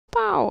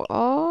Bow.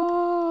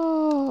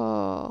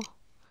 Oh.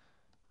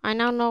 I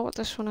now know what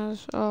this one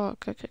is. Oh,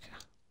 okay.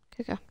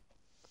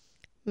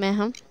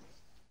 Mayhem.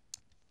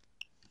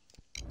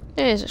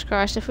 Jesus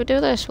Christ, if we do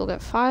this, we'll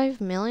get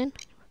 5 million.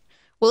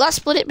 Will that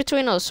split it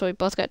between us so we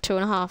both get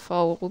 2.5,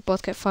 or we'll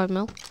both get 5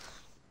 mil?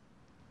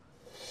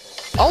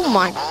 Oh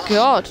my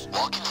god.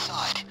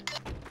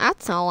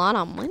 That's a lot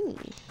of money.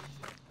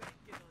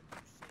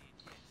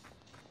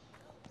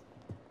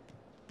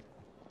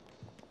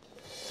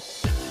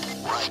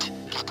 Right.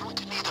 You're going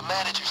to need the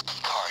manager's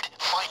key card.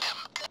 Find him.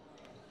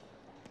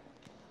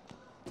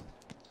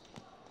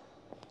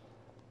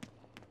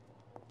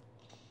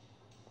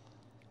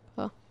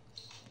 Oh.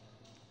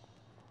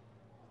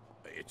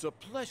 It's a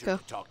pleasure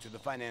to talk to the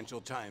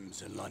Financial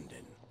Times in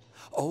London.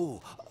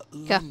 Oh,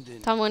 Yeah.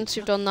 London. Tell me once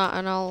you've done that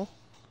and I'll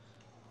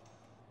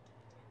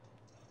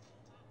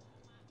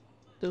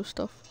do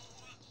stuff.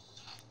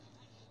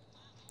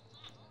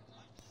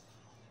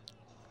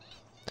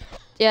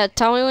 Yeah,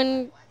 tell me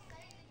when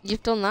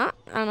you've done that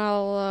and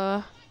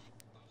I'll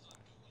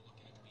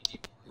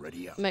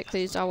Ready up. make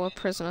these our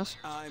prisoners.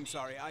 I'm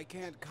sorry, I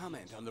can't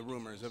comment on the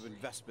rumors of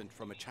investment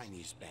from a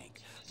Chinese bank,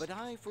 but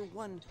I, for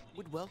one,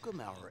 would welcome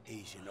our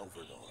Asian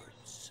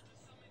overlords.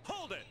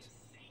 Hold it!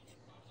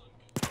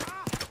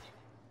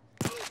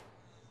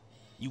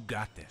 You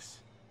got this.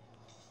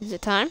 Is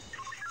it time?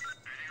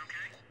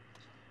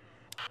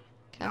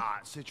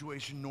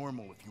 Situation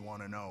normal if you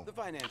want to know. The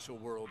financial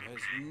world has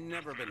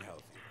never been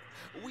healthier.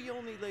 We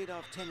only laid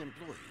off 10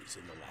 employees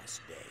in the last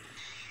day.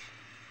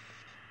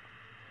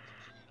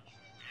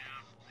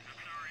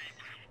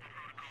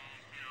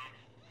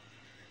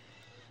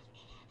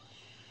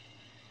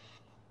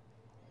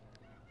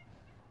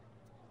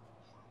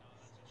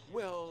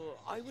 Well,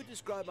 I would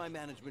describe my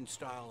management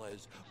style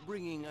as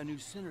bringing a new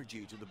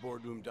synergy to the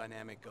boardroom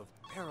dynamic of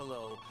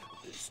parallel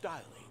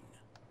styling.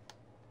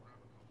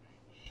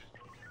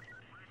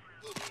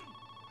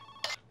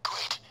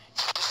 Great.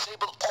 You've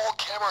disabled all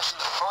cameras in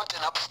the front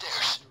and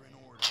upstairs.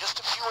 Just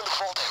a few in the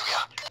vault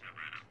area.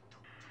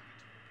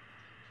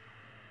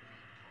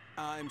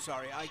 I'm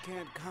sorry, I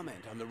can't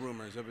comment on the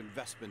rumors of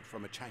investment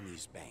from a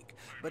Chinese bank,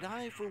 but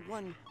I, for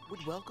one,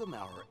 would welcome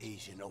our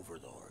Asian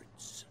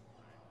overlords.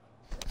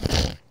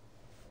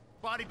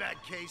 Body bag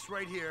case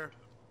right here.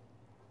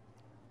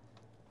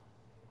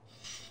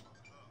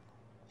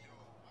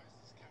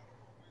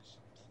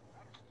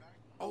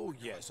 Oh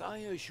yes, I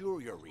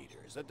assure your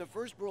readers that the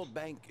First World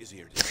Bank is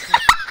here to stay.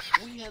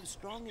 We have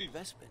strong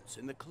investments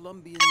in the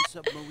Colombian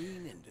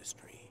submarine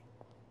industry.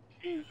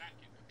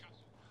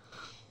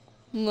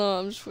 No,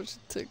 I'm just watching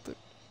TikTok.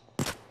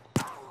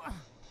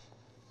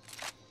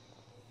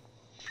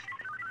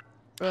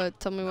 Right,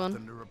 tell me one.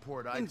 To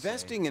report,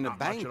 Investing in a Not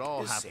bank much at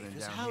all is safe happening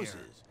as down houses.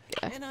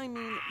 Yeah. And I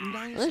mean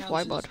nice This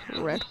houses whiteboard. with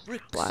Red,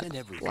 bricks black, and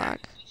everything.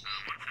 black.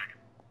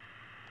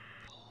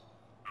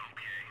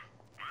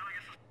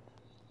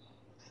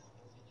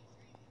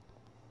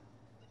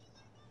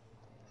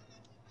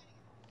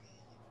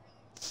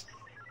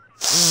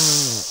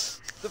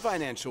 The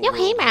financial Yo,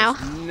 world hey, Mao.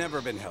 has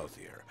never been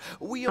healthier.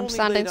 We I'm only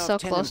standing laid off so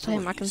 10 close to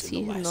him, I can employees in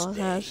see the his last nose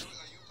day. hairs.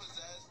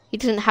 He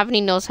doesn't have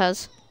any nose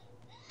hairs.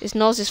 His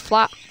nose is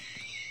flat.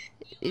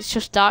 It's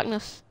just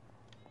darkness.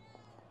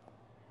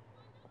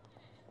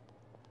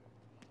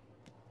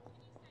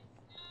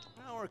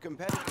 Our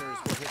competitors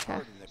were hit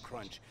hard in the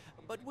crunch,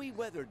 but we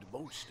weathered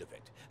most of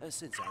it,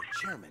 since our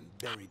chairman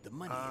buried the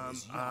money in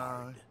his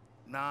yard.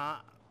 I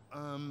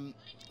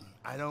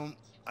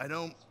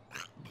don't.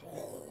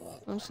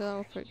 Honestly, that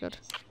was pretty good.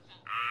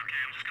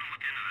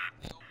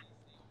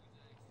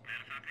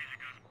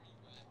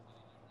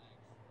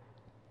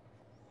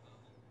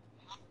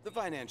 The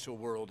financial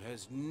world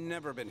has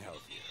never been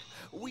healthier.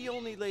 We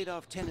only laid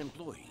off 10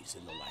 employees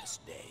in the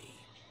last day.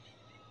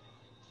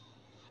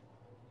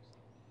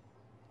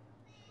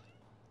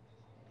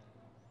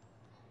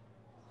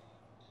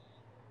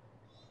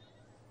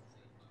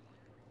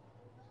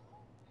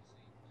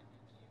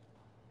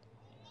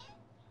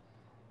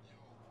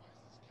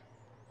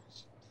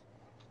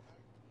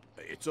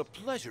 It's a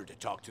pleasure to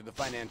talk to the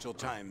Financial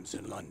Times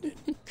in London.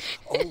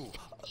 Oh,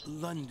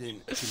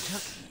 London,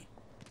 Kentucky.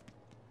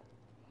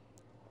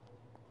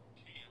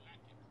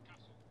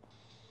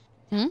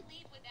 Hmm?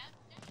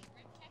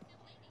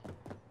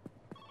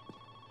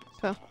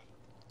 Okay.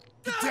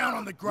 Get down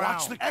on the ground.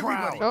 Watch the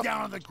crowd. Oh.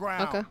 Down on the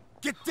ground. Okay.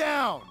 Get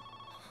down.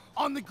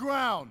 On the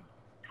ground.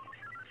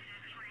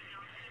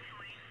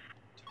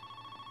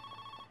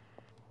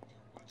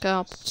 Okay,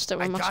 I'll stick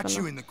my I mask got on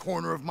you now. in the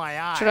corner of my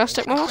eye. Should I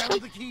stick my mask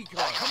Grab on? the key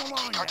card. Come along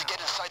Hard now. to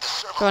get inside the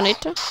server Do I need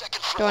hall. to?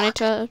 Second Do I floor. need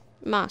to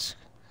mask?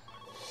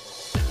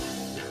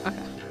 Okay.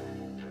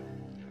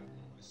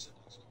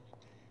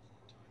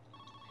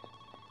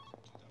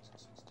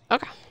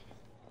 Okay.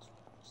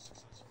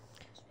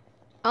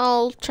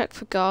 I'll check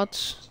for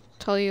guards.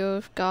 Tell you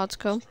if guards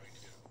come.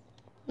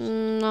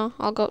 No,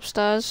 I'll go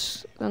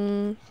upstairs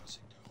and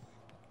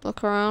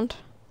look around.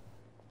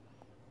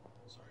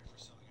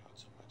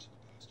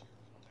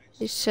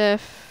 He's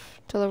safe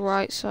to the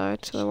right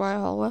side, to the right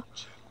hallway.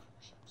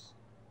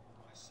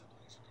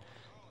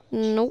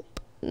 Nope.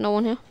 No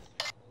one here.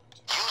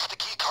 Use the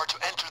keycard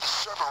to enter the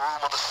server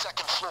room on the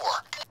second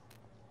floor.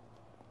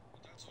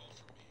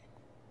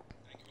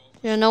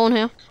 Yeah, no one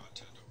here.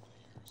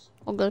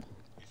 All good.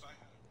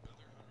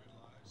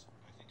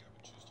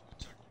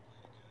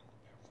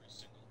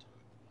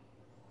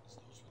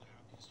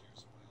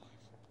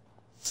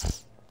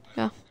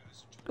 Yeah.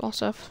 All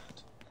safe.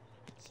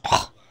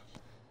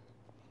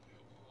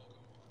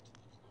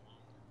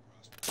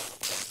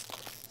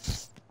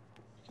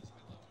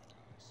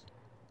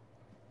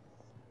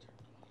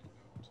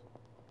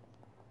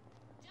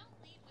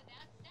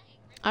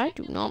 I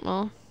do not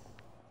know.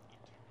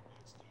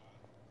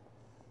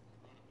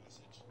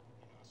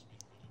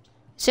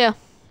 So,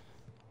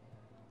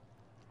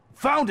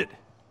 Found it!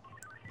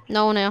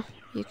 no one here.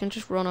 You can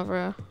just run over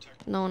here.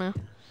 No one here.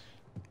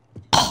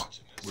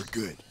 We're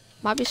good.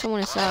 Might be someone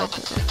inside.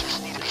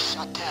 Detectors need to be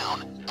shut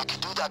down. You can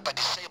do that by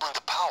disabling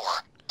the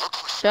power. Look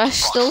for Should I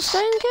safety still boxes.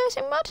 stay in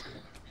casing mode?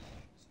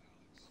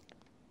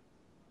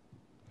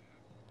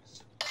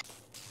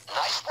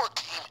 Nice work,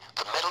 team.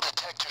 The metal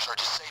detectors are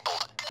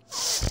disabled.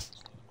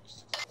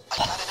 I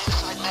got an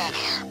inside man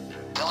here.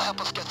 They'll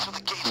help us get through the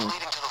gates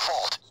leading to the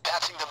vault.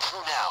 Patching them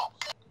through now.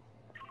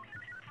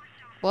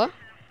 What?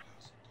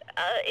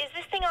 Is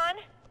this thing on?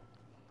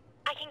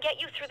 I can get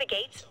you through the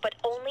gates, but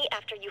only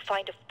after you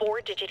find a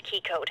 4-digit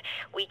key code.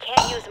 We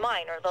can't use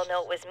mine or they'll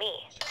know it was me.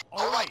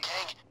 Alright,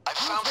 gang. I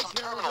found some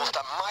terminals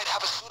that might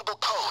have a suitable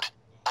code.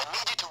 I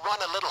need you to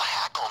run a little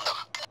hack on them.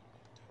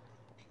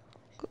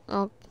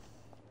 Oh,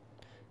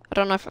 I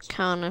don't know if I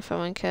can if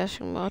I'm in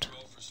casing mode.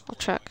 I'll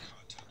check.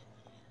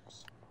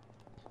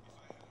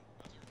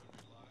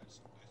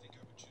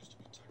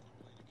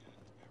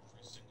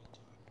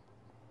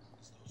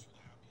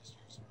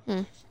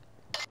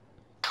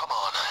 Come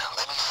on,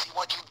 let me see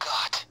what you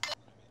got.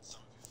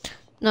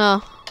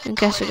 No, in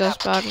case it goes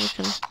bad, we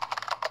can.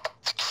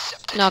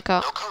 Accepted. Knock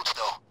out. No codes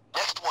though.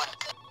 Next one.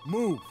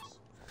 Move.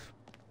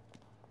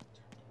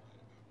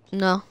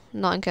 No,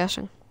 not in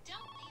casing.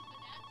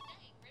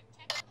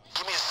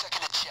 Give me a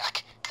second to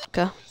check.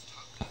 Okay.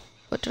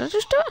 What did I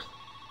just do?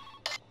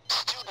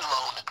 Student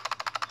loan.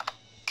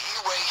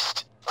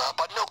 Erased,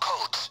 but no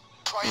codes.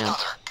 Try Yeah.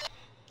 another.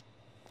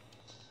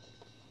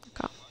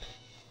 Okay.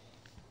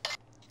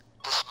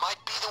 This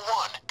might be the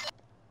one.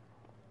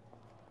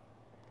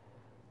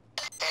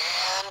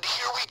 And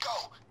here we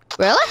go.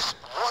 Really? It's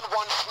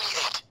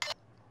 1138.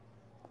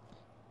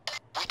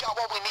 We got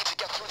what we need to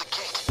get through the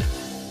gate.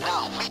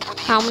 Now meet with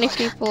the How many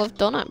insider. people have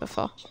done it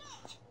before?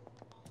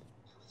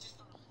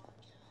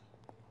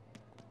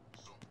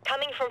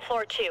 Coming from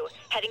floor 2,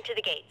 heading to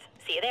the gates.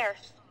 See you there.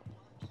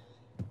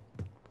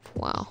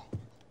 Wow.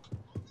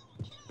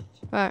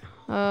 Right.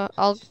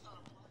 I'll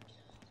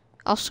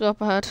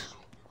scope ahead.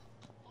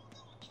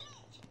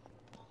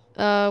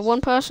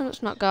 One person.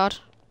 It's not guard.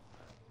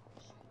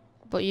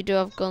 But you do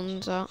have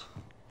guns out.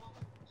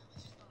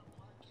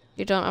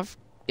 You don't have.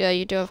 Yeah,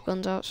 you do have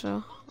guns out.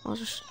 So I'll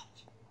just.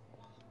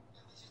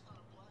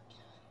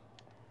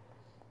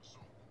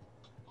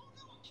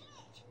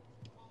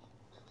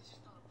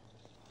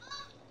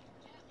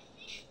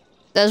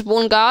 There's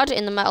one guard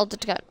in the metal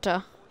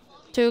detector.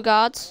 2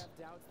 guards.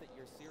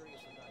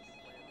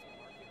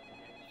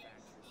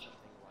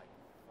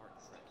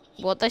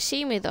 Would they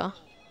see me though?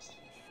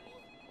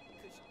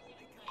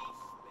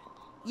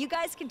 You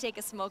guys can take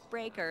a smoke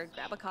break or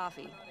grab a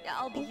coffee.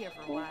 I'll be here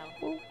for a while.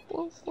 Whoa,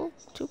 whoa, whoa.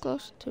 Too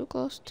close, too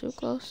close, too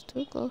close,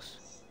 too close.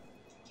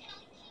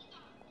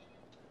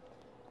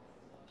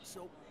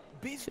 So,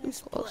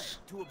 business plan close.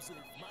 to observe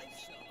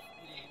myself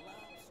eating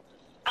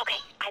lobster. Okay,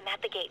 I'm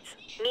at the gates.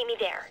 Meet me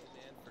there.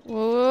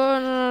 Whoa,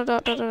 no, no,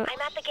 Hey, no, no.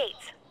 I'm at the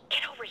gates.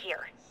 Get over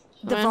here.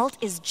 The Man. vault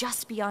is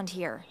just beyond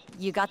here.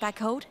 You got that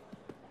code?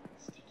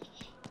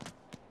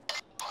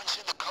 Punch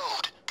in the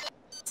code.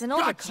 It's an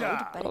older Gotcha.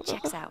 code, but it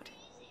checks out.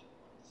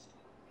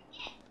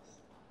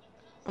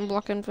 I'm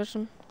blocking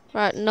vision.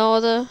 Right, no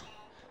other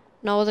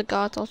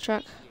guards. I'll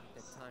check.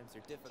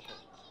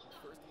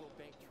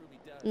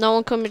 No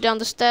one coming down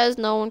the stairs.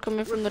 No one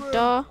coming from the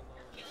door.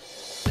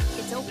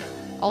 It's open.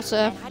 All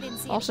safe. I didn't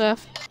see All anything.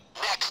 safe.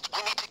 Next,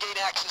 we need to gain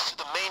access to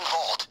the main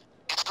vault.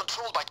 It's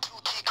controlled by 2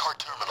 keycard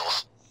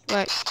terminals.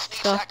 Right, Each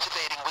needs go.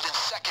 activating within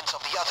seconds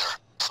of the other.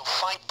 So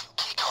find 2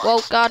 keycards. Whoa,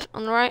 guard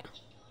on the right.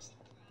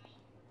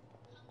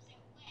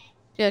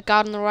 Yeah,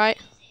 guard on the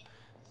right.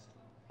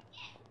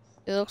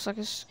 It looks like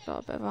he's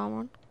got a bit of armor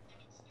on.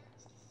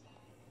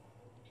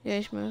 Yeah,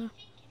 he's moving.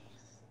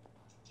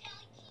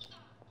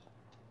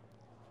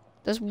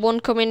 There's one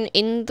coming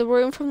in the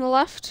room from the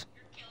left.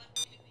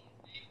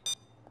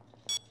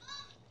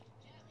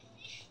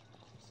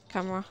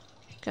 Camera.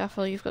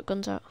 Careful, you've got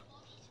guns out.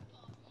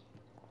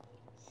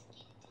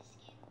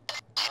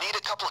 You need a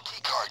couple of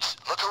keycards.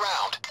 Look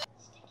around.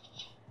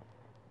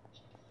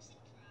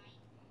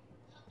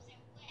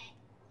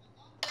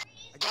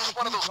 Use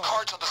one of those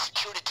cards on the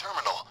security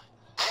terminal.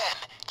 Then,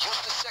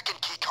 use the second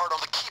keycard on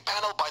the key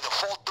panel by the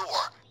vault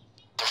door.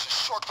 There's a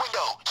short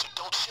window, so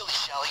don't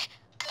shilly-shally.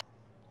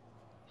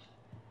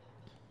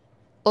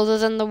 Other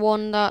than the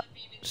one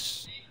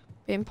that's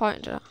being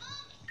pointed at.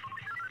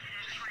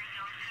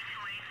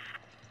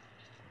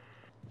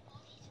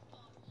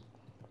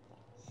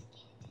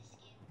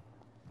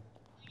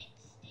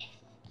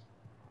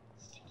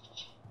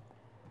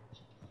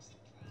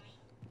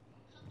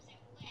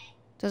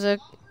 There's a...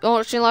 Oh,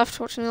 watch your left,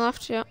 watch your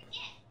left, yeah.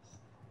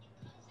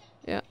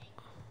 Yeah.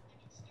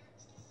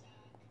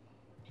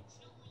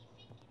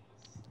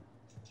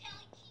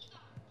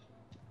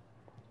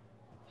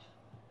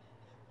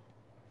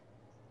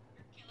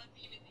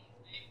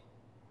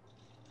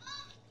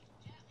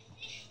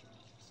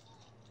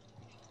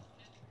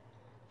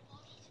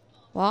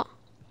 What?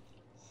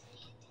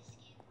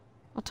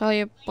 I'll tell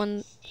you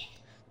when...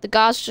 The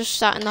guard's just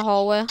sat in the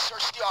hallway.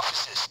 Search the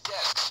offices,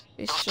 desks.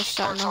 He's Those just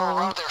key sat in cards the are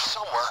hallway. around there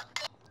somewhere.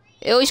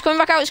 Oh, he's coming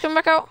back out, he's coming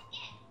back out.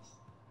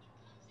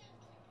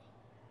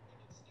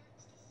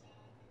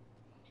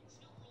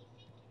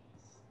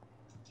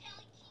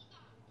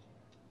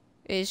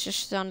 He's just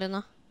standing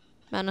there,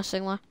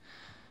 menacingly.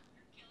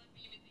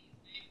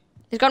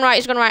 He's gone right,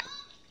 he's gone right.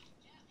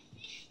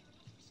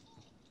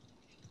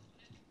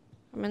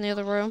 I'm in the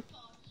other room.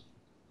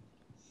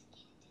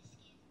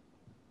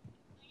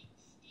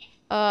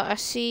 I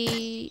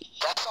see...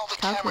 That's all the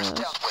cameras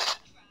dealt with.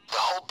 The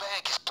whole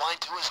bank is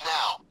blind to us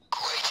now.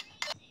 Great.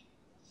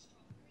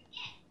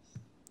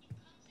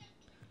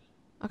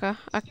 Okay,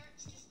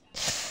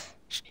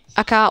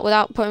 I can't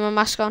without putting my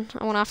mask on.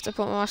 I'm gonna have to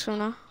put my mask on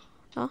now.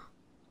 No?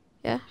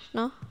 Yeah?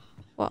 No?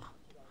 What?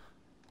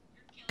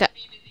 Okay.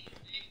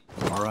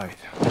 All right,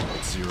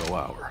 0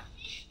 hour.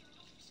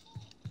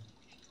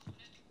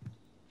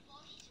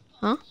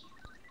 Huh?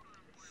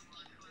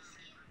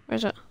 Where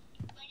is it?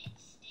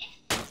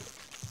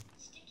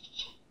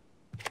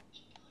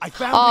 I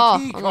found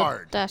the key on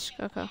card. the desk.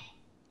 Okay.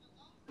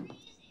 Now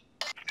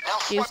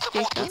Use swipe the key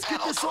vault card. Let's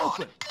get this panel on.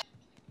 open.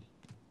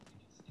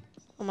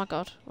 Oh my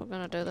god, we're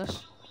gonna do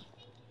this.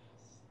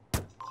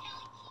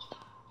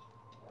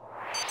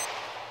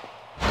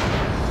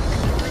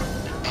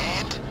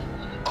 And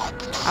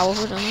open. How have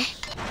we done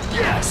this?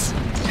 Yes.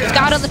 There's a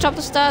guard on the top of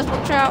the stairs.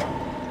 Watch out.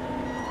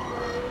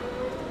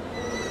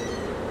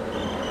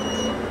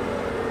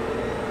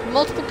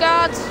 Multiple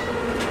guards.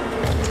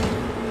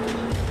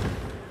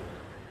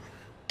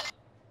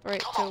 3,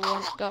 2, Come on,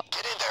 1, crew. go.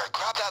 Get in there.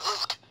 Grab that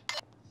loot.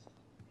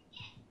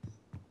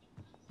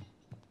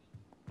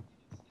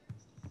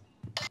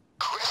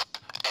 Crisp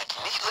and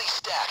neatly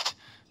stacked.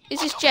 Is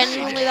this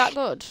genuinely that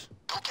good?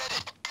 Go get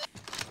it.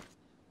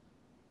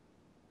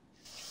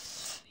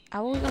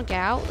 How are we gonna get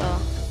out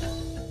though?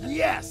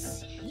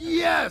 Yes.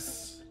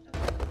 Yes.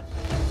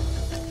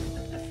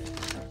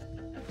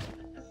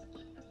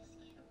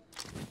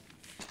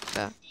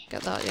 Yeah,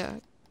 get that, yeah.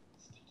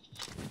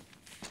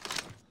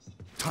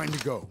 Time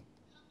to go.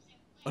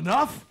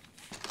 Enough?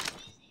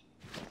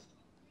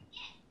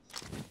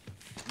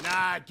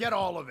 Nah, get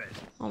all of it.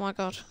 Oh my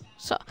god.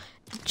 So,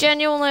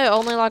 genuinely,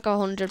 only like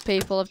 100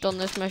 people have done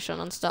this mission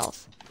on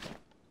stealth.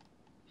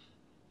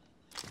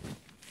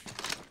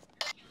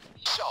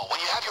 So, when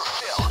you have your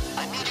fill,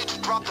 I need you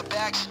to drop the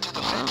bags into the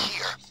vent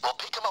here. We'll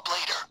pick them up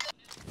later.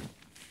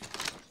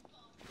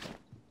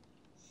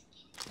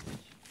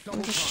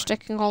 I'm just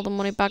sticking all the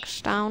money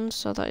bags down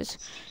so that it's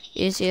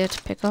easier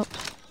to pick up.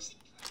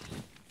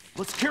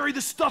 Let's carry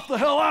this stuff the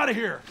hell out of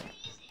here.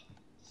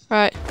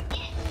 Right.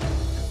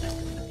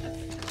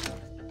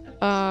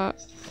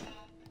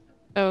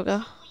 There we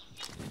go.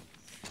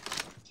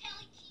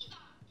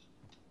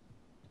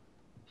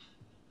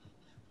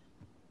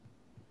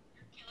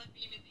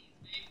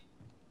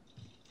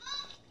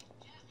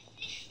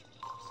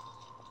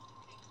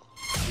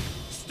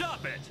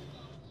 Stop it!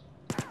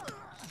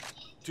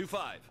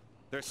 2-5.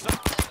 There's some.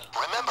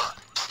 Remember,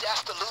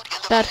 stash the loot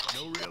in the Dead. vent.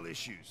 No real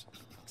issues.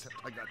 Except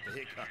I got the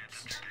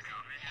hiccups.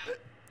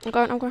 I'm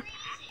going.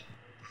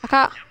 I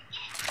can't.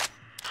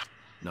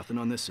 Nothing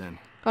on this end.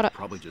 Got it.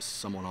 Probably just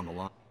someone on the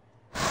line.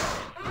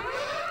 That's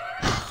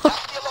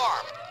the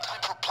alarm.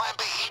 Time for plan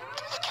B.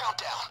 Do the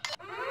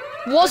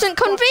countdown. Wasn't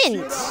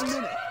convinced.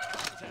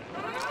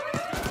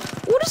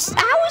 What is?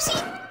 How is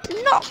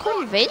he not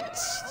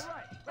convinced?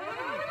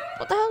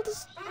 What the hell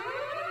does?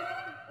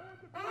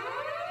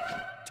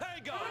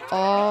 Tango!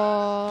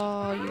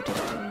 Oh, you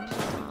didn't.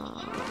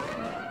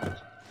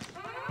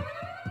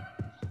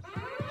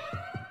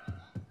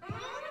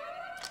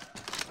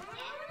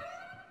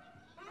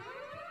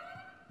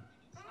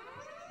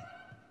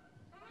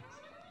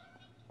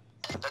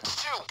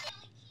 That's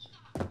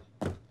 2.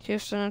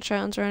 Houston and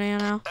Trenton's are in here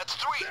now. That's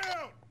 3.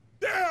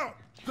 Down.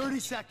 30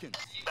 seconds.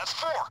 That's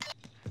 4.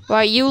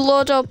 Right, you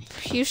load up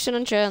Houston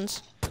and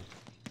Jones.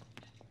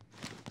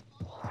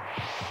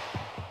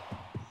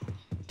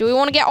 Do we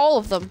want to get all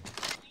of them?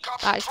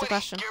 Cops That is the 20.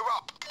 question. Gear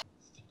up.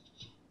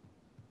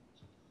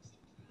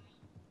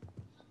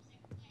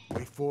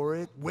 Wait for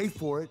it. Wait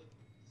for it.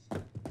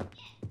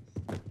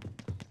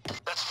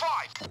 That's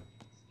 5.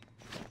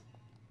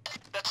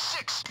 That's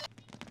 6.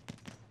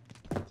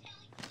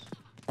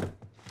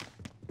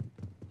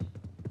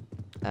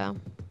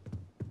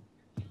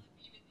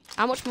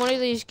 How much money do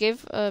these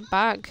give a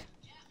bag?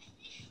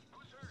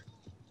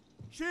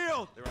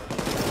 Shield!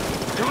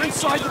 They're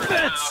inside the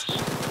fence.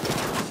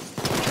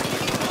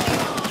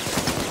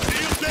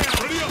 Shield down!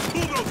 Ready up!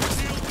 Bulldozer!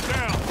 Shield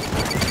down!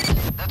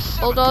 That's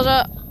 7.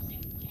 Bulldozer.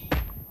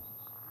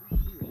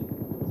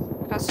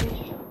 I can't see.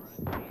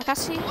 I can't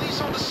see.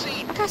 Police on the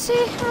scene. I can't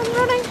see. I'm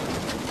running.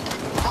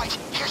 Right,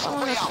 here's the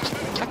Oh, way no. out.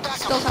 Get back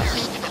Still can't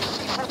upstairs see. and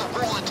see through the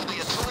wall into the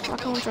utility Back on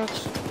building.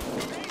 drugs.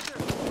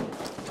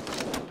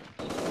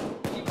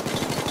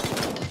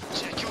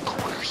 Check your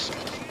corners.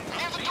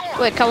 Near the door.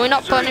 Wait, can we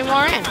not put any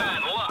more in?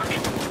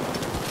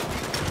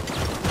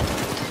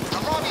 The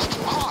lobby's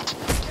too hot.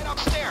 Get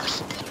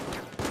upstairs.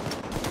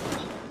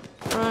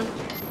 Run.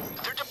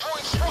 They're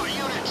deploying SWAT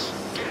units.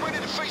 Get ready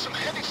to face some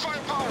heavy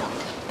firepower.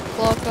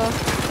 Blocker.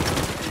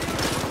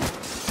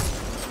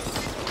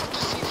 Put the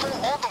C4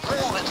 on the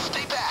wall and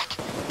stay back.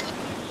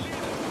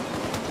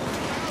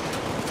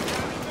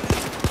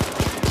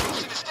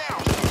 Cruising is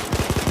down.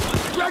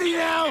 Ready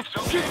now!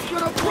 Shit's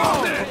gonna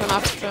blow! We're gonna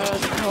have to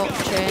hook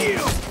chain.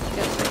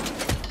 Get through.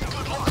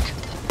 Good luck.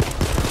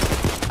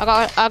 I got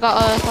a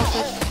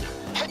hostage.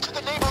 Head to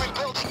the neighboring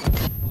building.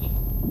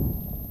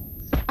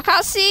 I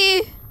can't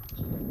see.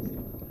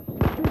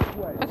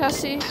 I can't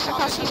see. This I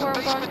can't office see is where a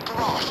I'm going. basement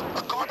garage.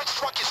 A guarded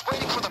truck is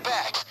waiting for the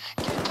bags.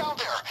 Get down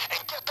there and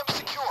get them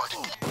secured.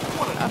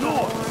 I don't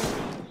know.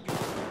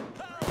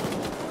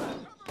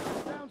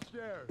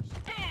 Downstairs.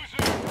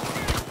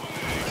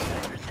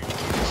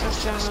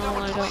 That's general,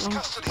 I don't Police know.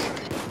 custody.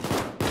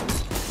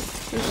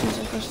 Who's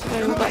in custody?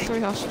 We've got 3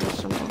 hostages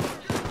somehow.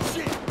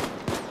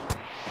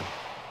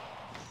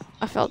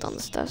 I fell down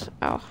the stairs.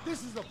 Ow.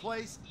 This is the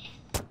place.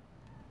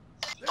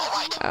 All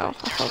right. Ow.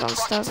 I fell down the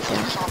stairs again.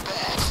 Here's our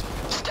bags.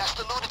 Stash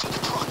the loot into the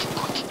truck.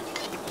 Quick.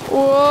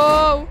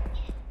 Whoa!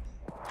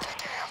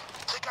 Damn.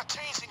 They got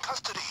Chains in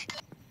custody.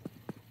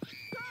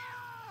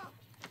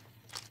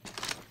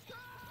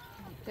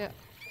 Yeah.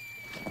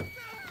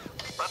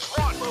 Let's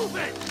run. Move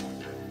it.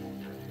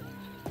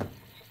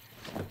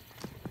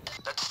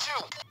 That's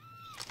 2.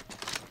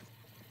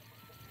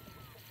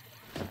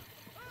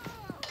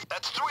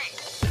 That's 3.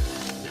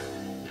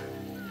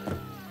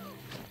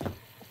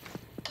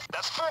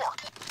 That's 4.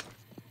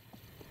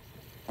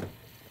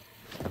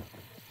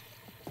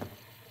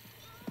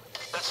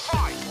 That's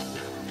 5.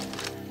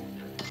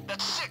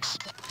 That's 6.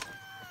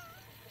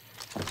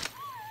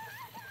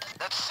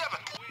 That's 7.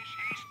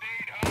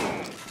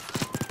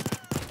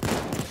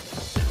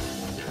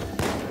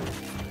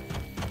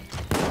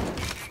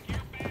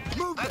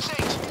 That's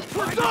 8.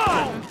 We're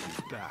gone!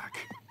 Back.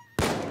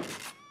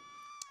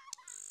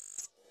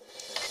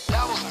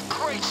 That was a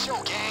great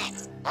show, gang.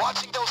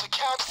 Watching those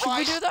accounts Should we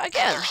rise do that and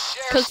again? their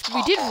shares Because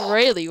we did topple.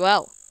 really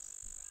well.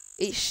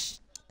 Ish.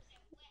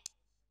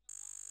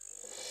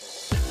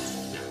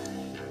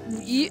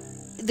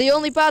 The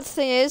only bad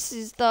thing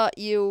is that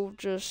you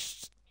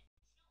just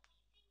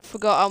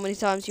forgot how many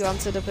times you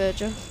answered a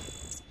pager.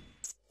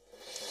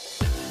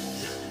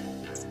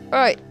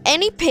 Alright,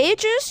 any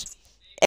pages